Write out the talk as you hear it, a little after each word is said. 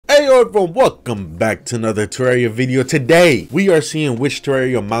Hey everyone, welcome back to another Terraria video. Today, we are seeing which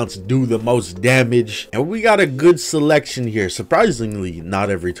Terraria mounts do the most damage, and we got a good selection here. Surprisingly,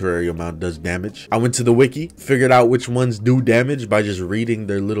 not every Terraria mount does damage. I went to the wiki, figured out which ones do damage by just reading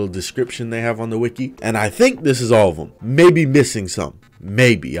their little description they have on the wiki, and I think this is all of them. Maybe missing some.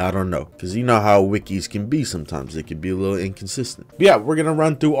 Maybe, I don't know, because you know how wikis can be sometimes. They can be a little inconsistent. But yeah, we're gonna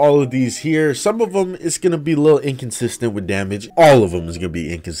run through all of these here. Some of them is gonna be a little inconsistent with damage. All of them is gonna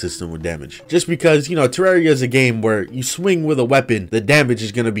be inconsistent with damage, just because, you know, Terraria is a game where you swing with a weapon, the damage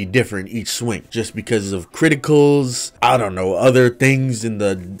is gonna be different each swing, just because of criticals, I don't know, other things in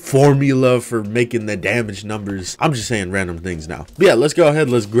the formula for making the damage numbers. I'm just saying random things now. But yeah, let's go ahead,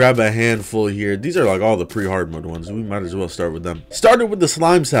 let's grab a handful here. These are like all the pre-hard mode ones. We might as well start with them. Started with the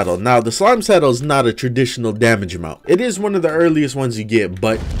slime saddle. Now the slime saddle is not a traditional damage mount. It is one of the earliest ones you get,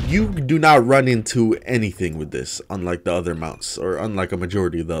 but you do not run into anything with this, unlike the other mounts, or unlike a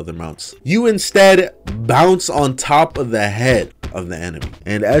majority of the other mounts. You instead bounce on top of the head of the enemy,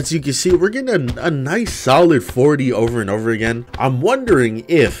 and as you can see, we're getting a nice solid 40 over and over again. I'm wondering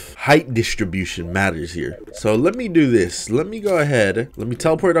if height distribution matters here, so let me do this. Let me go ahead, let me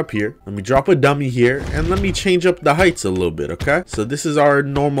teleport up here, let me drop a dummy here, and let me change up the heights a little bit. Okay, so this is our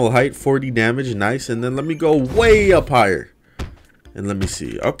normal height, 40 damage, nice. And then let me go way up higher, and let me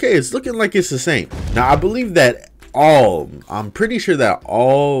see. Okay, it's looking like it's the same. Now I believe that I'm pretty sure that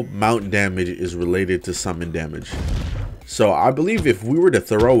all mount damage is related to summon damage. So I believe if we were to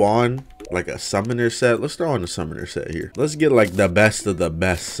throw on like a summoner set, let's throw on a summoner set here. Let's get like the best of the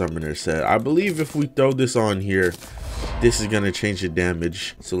best summoner set. I believe if we throw this on here, this is gonna change the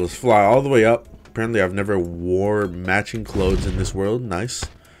damage. So let's fly all the way up. Apparently I've never wore matching clothes in this world. Nice.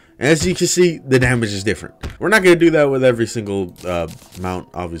 As you can see, the damage is different. We're not going to do that with every single mount,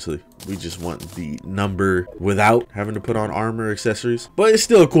 obviously. We just want the number without having to put on armor or accessories. But it's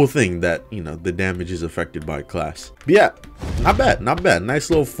still a cool thing that, you know, the damage is affected by class. But yeah, not bad, not bad. Nice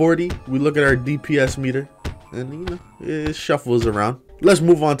little 40. We look at our DPS meter, and, you know, it shuffles around. Let's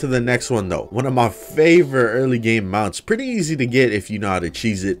move on to the next one though. One of my favorite early game mounts. Pretty easy to get if you know how to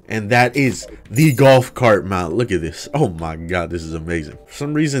cheese it. And that is the golf cart mount. Look at this. Oh my god, this is amazing. For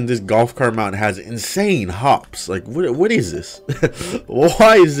some reason, this golf cart mount has insane hops. Like, what is this?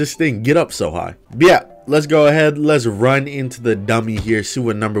 Why is this thing get up so high? But yeah, let's go ahead. Let's run into the dummy here. See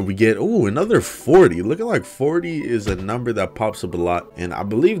what number we get. Oh, another 40. Looking like 40 is a number that pops up a lot. And I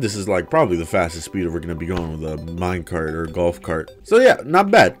believe this is like probably the fastest speed we're going to be going with a minecart or golf cart. So yeah,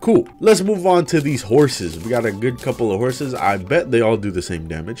 not bad. Cool. Let's move on to these horses. We got a good couple of horses. I bet they all do the same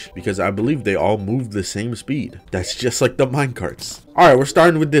damage because I believe they all move the same speed. That's just like the minecarts. All right, we're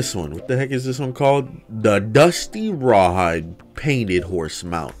starting with this one. What the heck is this one called? The Dusty Rawhide Painted Horse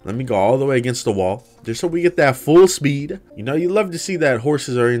Mount. Let me go all the way against the wall just so we get that full speed. You know, you love to see that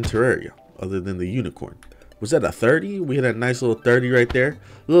horses are in Terraria other than the unicorn. Was that a 30? We hit a nice little 30 right there.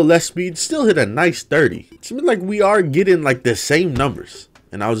 A little less speed, still hit a nice 30. It seems like we are getting like the same numbers.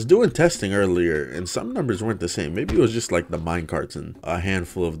 And I was doing testing earlier and some numbers weren't the same. Maybe it was just like the minecarts and a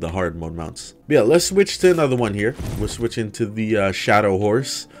handful of the hard mode mounts. But yeah, let's switch to another one here. We'll switch into the shadow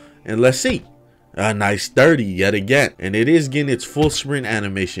horse and let's see. A nice 30 yet again, and it is getting its full sprint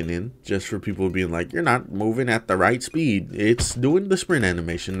animation in, just for people being like, you're not moving at the right speed. It's doing the sprint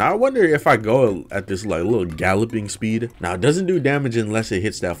animation. Now I wonder if I go at this like little galloping speed. Now it doesn't do damage unless it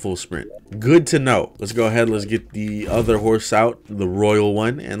hits that full sprint. Good to know. Let's go ahead, let's get the other horse out, the royal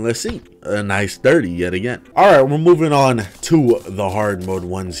one, and let's see. A nice 30 yet again. All right, we're moving on to the hard mode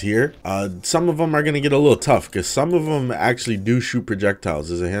ones here. Some of them are gonna get a little tough because some of them actually do shoot projectiles.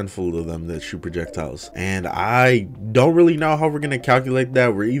 There's a handful of them that shoot projectiles, and I don't really know how we're gonna calculate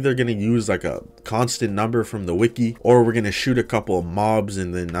that. We're either gonna use like a constant number from the wiki, or we're gonna shoot a couple of mobs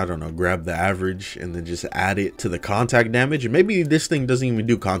and then, I don't know, grab the average and then just add it to the contact damage. And maybe this thing doesn't even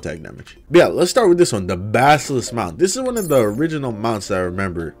do contact damage. But yeah, let's start with this one, the Basilisk mount. This is one of the original mounts that I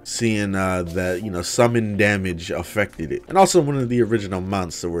remember seeing that, you know, summon damage affected it, and also one of the original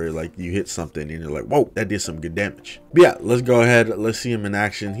mounts where like you hit something and you're like, whoa, that did some good damage. But yeah, let's go ahead, let's see him in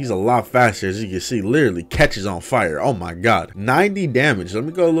action. He's a lot faster, as you can see. Literally catches on fire. Oh my god, 90 damage. Let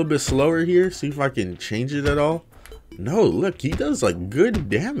me go a little bit slower here, see if I can change it at all. No, look, he does like good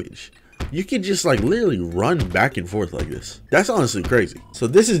damage. You could just like literally run back and forth like this. That's honestly crazy. So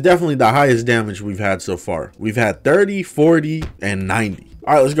this is definitely the highest damage we've had so far. We've had 30, 40, and 90.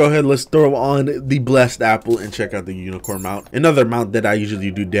 All right, let's go ahead. Let's throw on the Blessed Apple and check out the Unicorn mount. Another mount that I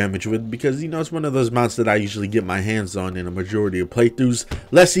usually do damage with because, you know, it's one of those mounts that I usually get my hands on in a majority of playthroughs.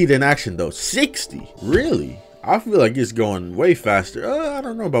 Let's see it in action though. 60? Really? I feel like it's going way faster. I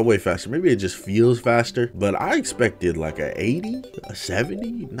don't know about way faster. Maybe it just feels faster, but I expected like a 80, a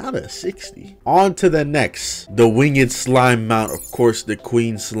 70, not a 60. On to the next, the winged slime mount. Of course, the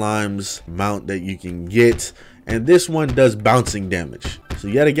queen slimes mount that you can get. And this one does bouncing damage. So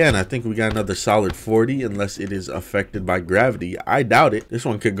yet again, I think we got another solid 40 unless it is affected by gravity. I doubt it. This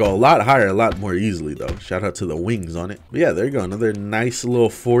one could go a lot higher, a lot more easily though. Shout out to the wings on it. But yeah, there you go. Another nice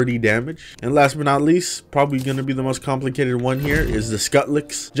little 40 damage. And last but not least, probably going to be the most complicated one here is the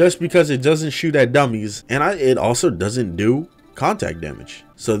Skutlix. Just because it doesn't shoot at dummies and it also doesn't do contact damage.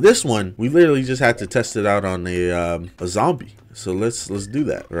 So this one, we literally just had to test it out on a zombie. So let's do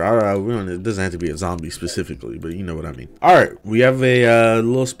that. It doesn't have to be a zombie specifically, but you know what I mean. All right, we have a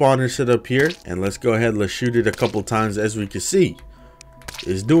little spawner set up here, and let's go ahead. Let's shoot it a couple times. As we can see,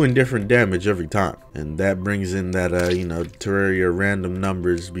 it's doing different damage every time, and that brings in that you know, Terraria random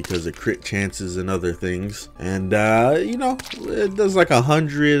numbers because of crit chances and other things. And you know, it does like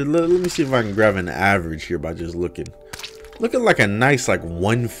 100. Let me see if I can grab an average here by just looking like a nice like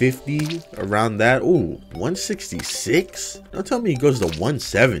 150 around that. Ooh, 166. Don't tell me it goes to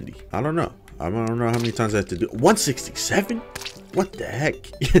 170. I don't know how many times I have to do 167. What the heck?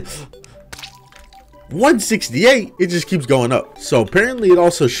 168. It just keeps going up. So apparently it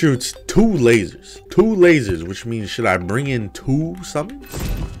also shoots two lasers, which means should I bring in 2 summons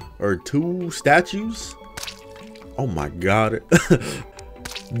or 2 statues? Oh my god.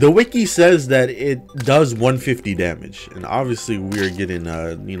 The wiki says that it does 150 damage, and obviously we're getting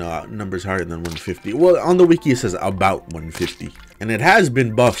you know, numbers higher than 150. Well, on the wiki it says about 150, and it has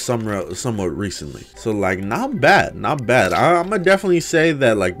been buffed somewhat recently. So like, not bad. I'm gonna definitely say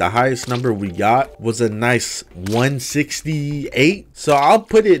that like the highest number we got was a nice 168. So I'll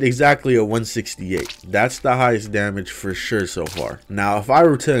put it exactly at 168. That's the highest damage for sure so far. Now, if I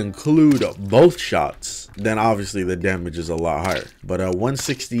were to include both shots, then obviously the damage is a lot higher. But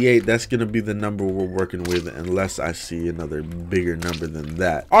 168, that's gonna be the number we're working with unless I see another bigger number than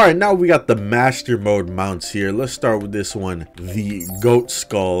that. All right, now we got the master mode mounts here. Let's start with this one, the goat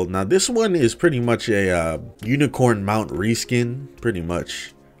skull. Now this one is pretty much a unicorn mount reskin, pretty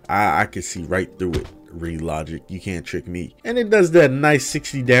much. I could see right through it. Logic, you can't trick me. And it does that nice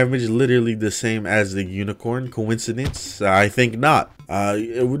 60 damage, literally the same as the unicorn. Coincidence? I think not.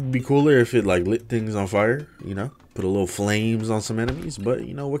 It would be cooler if it like lit things on fire, you know, put a little flames on some enemies, but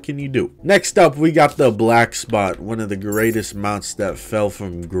you know, what can you do? Next up, we got the black spot, one of the greatest mounts that fell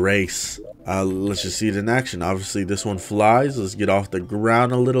from grace. Let's just see it in action. Obviously this one flies. Let's get off the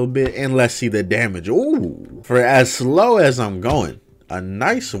ground a little bit and let's see the damage. Ooh, for as slow as I'm going, a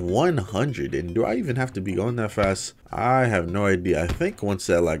nice 100. And do I even have to be going that fast? I have no idea. I think once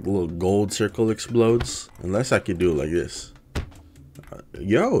that like little gold circle explodes, unless I could do it like this.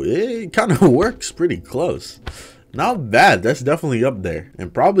 Yo, it kind of works pretty close. Not bad. That's definitely up there.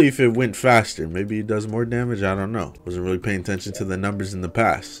 And probably if it went faster, maybe it does more damage. I don't know. Wasn't really paying attention to the numbers in the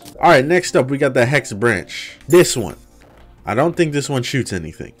past. All right, next up we got the hex branch. This one, I don't think this one shoots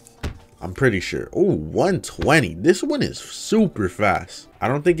anything. I'm pretty sure. Oh, 120. This one is super fast. I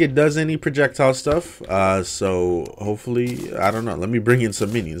don't think it does any projectile stuff. So hopefully, I don't know. Let me bring in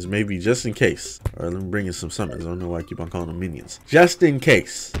some minions, maybe just in case. Or let me bring in some summons. I don't know why I keep on calling them minions. Just in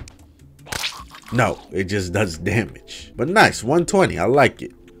case. No, it just does damage. But nice, 120. I like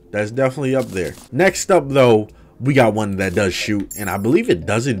it. That's definitely up there. Next up though, we got one that does shoot, and I believe it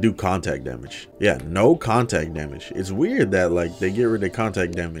doesn't do contact damage. Yeah, no contact damage. It's weird that like they get rid of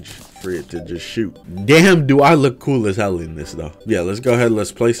contact damage for it to just shoot. Damn, do I look cool as hell in this though. Yeah, let's go ahead.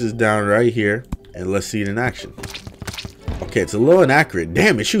 Let's place this down right here and let's see it in action. Okay, it's a little inaccurate.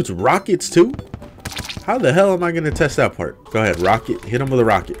 Damn, it shoots rockets too? How the hell am I gonna test that part? Go ahead, rocket. Hit him with a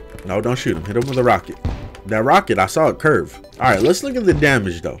rocket. No, don't shoot him. Hit him with a rocket. That rocket, I saw it curve. All right, let's look at the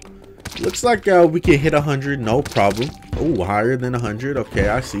damage though. Looks like we can hit 100, no problem. Oh, higher than 100. Okay,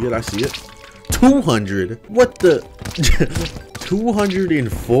 I see it. 200. What the?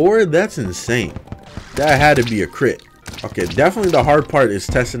 204? That's insane. That had to be a crit. Okay, definitely the hard part is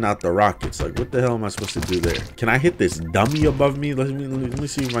testing out the rockets. Like, what the hell am I supposed to do there? Can I hit this dummy above me? Let me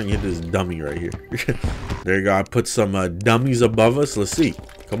see if I can hit this dummy right here. There you go. I put some dummies above us. Let's see.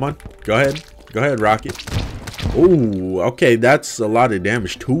 Come on. Go ahead. Go ahead, rocket. Ooh, okay, that's a lot of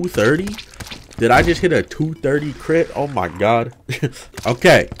damage. 230? Did I just hit a 230 crit? Oh my god.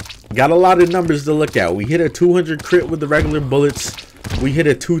 Okay, got a lot of numbers to look at. We hit a 200 crit with the regular bullets. We hit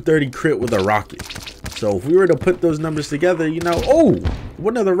a 230 crit with a rocket. So if we were to put those numbers together, you know, oh,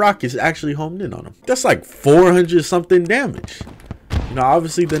 one of the rockets actually homed in on him. That's like 400 something damage. You know,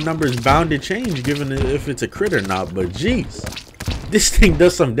 obviously the number is bound to change given if it's a crit or not, but geez. this thing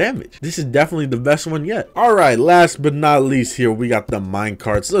does some damage. This is definitely the best one yet. All right, last but not least here, we got the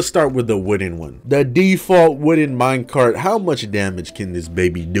minecarts. Let's start with the wooden one. The default wooden minecart. How much damage can this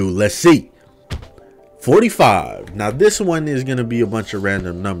baby do? Let's see. 45. Now this one is going to be a bunch of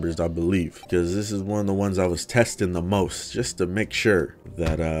random numbers, I believe, because this is one of the ones I was testing the most, just to make sure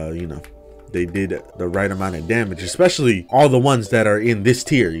that you know, they did the right amount of damage, especially all the ones that are in this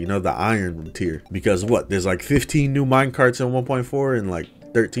tier, you know, the iron tier, because what, there's like 15 new minecarts in 1.4 and like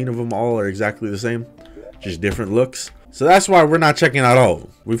 13 of them all are exactly the same, just different looks. So that's why we're not checking out all of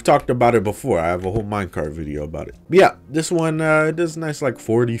them. We've talked about it before. I have a whole minecart video about it. But yeah, this one does nice like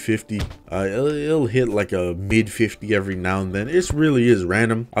 40, 50. It'll hit like a mid 50 every now and then. It really is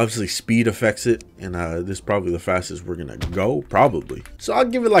random. Obviously speed affects it, and this is probably the fastest we're gonna go, probably. So I'll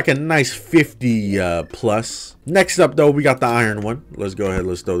give it like a nice 50 plus. Next up though, we got the iron one. Let's go ahead,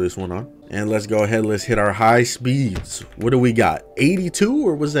 let's throw this one on. And let's go ahead, let's hit our high speeds. What do we got? 82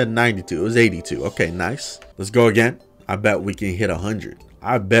 or was that 92? It was 82. Okay, nice. Let's go again. I bet we can hit 100.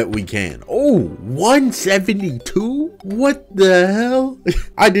 I bet we can. Oh, 172? What the hell?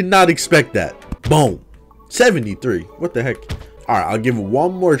 I did not expect that. Boom. 73. What the heck? All right, I'll give it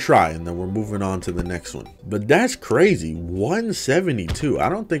one more try and then we're moving on to the next one. But that's crazy. 172. I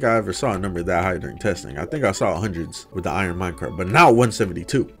don't think I ever saw a number that high during testing. I think I saw hundreds with the iron minecart, but now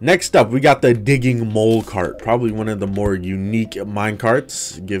 172. Next up, we got the digging mole cart. Probably one of the more unique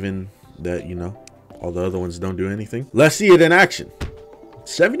minecarts, given that, you know, all the other ones don't do anything. Let's see it in action.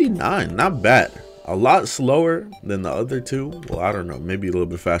 79, not bad. A lot slower than the other two. Well, I don't know, maybe a little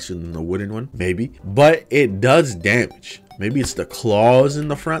bit faster than the wooden one, maybe. But it does damage. Maybe it's the claws in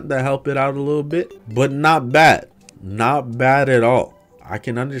the front that help it out a little bit, but not bad. Not bad at all. I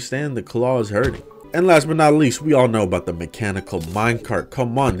can understand the claws hurting. And last but not least, we all know about the mechanical minecart.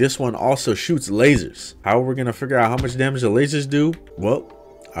 Come on, this one also shoots lasers. How are we gonna figure out how much damage the lasers do? Well,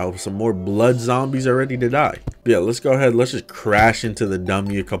 I have some more blood zombies are ready to die. But yeah, let's go ahead. Let's just crash into the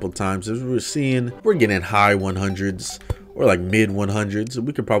dummy a couple times. As we're seeing, we're getting high 100s or like mid 100s.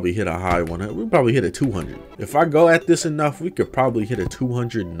 We could probably hit a high 100. We probably hit a 200. If I go at this enough, we could probably hit a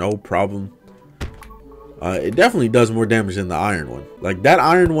 200, no problem. It definitely does more damage than the iron one. Like that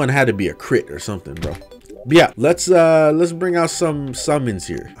iron one had to be a crit or something, bro. But yeah, let's bring out some summons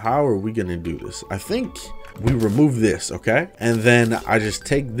here. How are we gonna do this? I think we remove this, okay? And then I just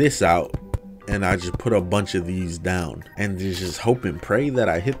take this out and I just put a bunch of these down and just hope and pray that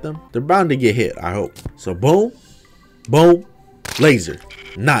I hit them. They're bound to get hit, I hope. So boom, boom, laser,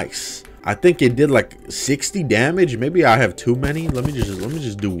 nice. I think it did like 60 damage. Maybe I have too many. Let me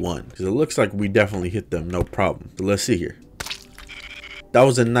just do one, because it looks like we definitely hit them, no problem. So let's see here. That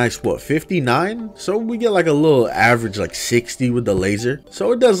was a nice, what, 59? So we get like a little average, like 60 with the laser.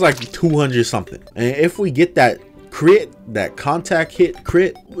 So it does like 200 something. And if we get that crit, that contact hit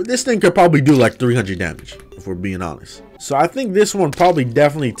crit, this thing could probably do like 300 damage, if we're being honest. So I think this one probably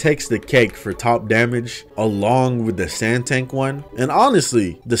definitely takes the cake for top damage, along with the sand tank one. And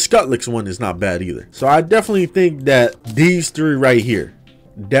honestly, the Skutlix one is not bad either. So I definitely think that these three right here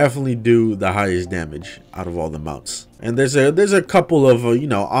definitely do the highest damage out of all the mounts. And there's a couple of you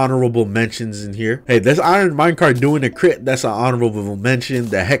know, honorable mentions in here. Hey, this iron minecart doing a crit, that's an honorable mention.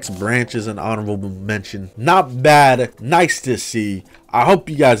 The hex branch is an honorable mention. Not bad, nice to see. I hope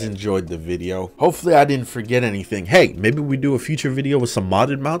you guys enjoyed the video. Hopefully I didn't forget anything. Hey, maybe we do a future video with some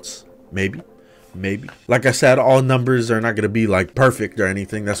modded mounts. Maybe. Like I said, all numbers are not going to be like perfect or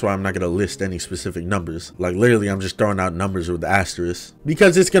anything. That's why I'm not going to list any specific numbers. Like literally, I'm just throwing out numbers with asterisks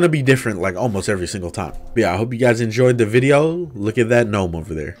because it's going to be different like almost every single time. But yeah, I hope you guys enjoyed the video. Look at that gnome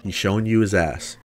over there. He's showing you his ass.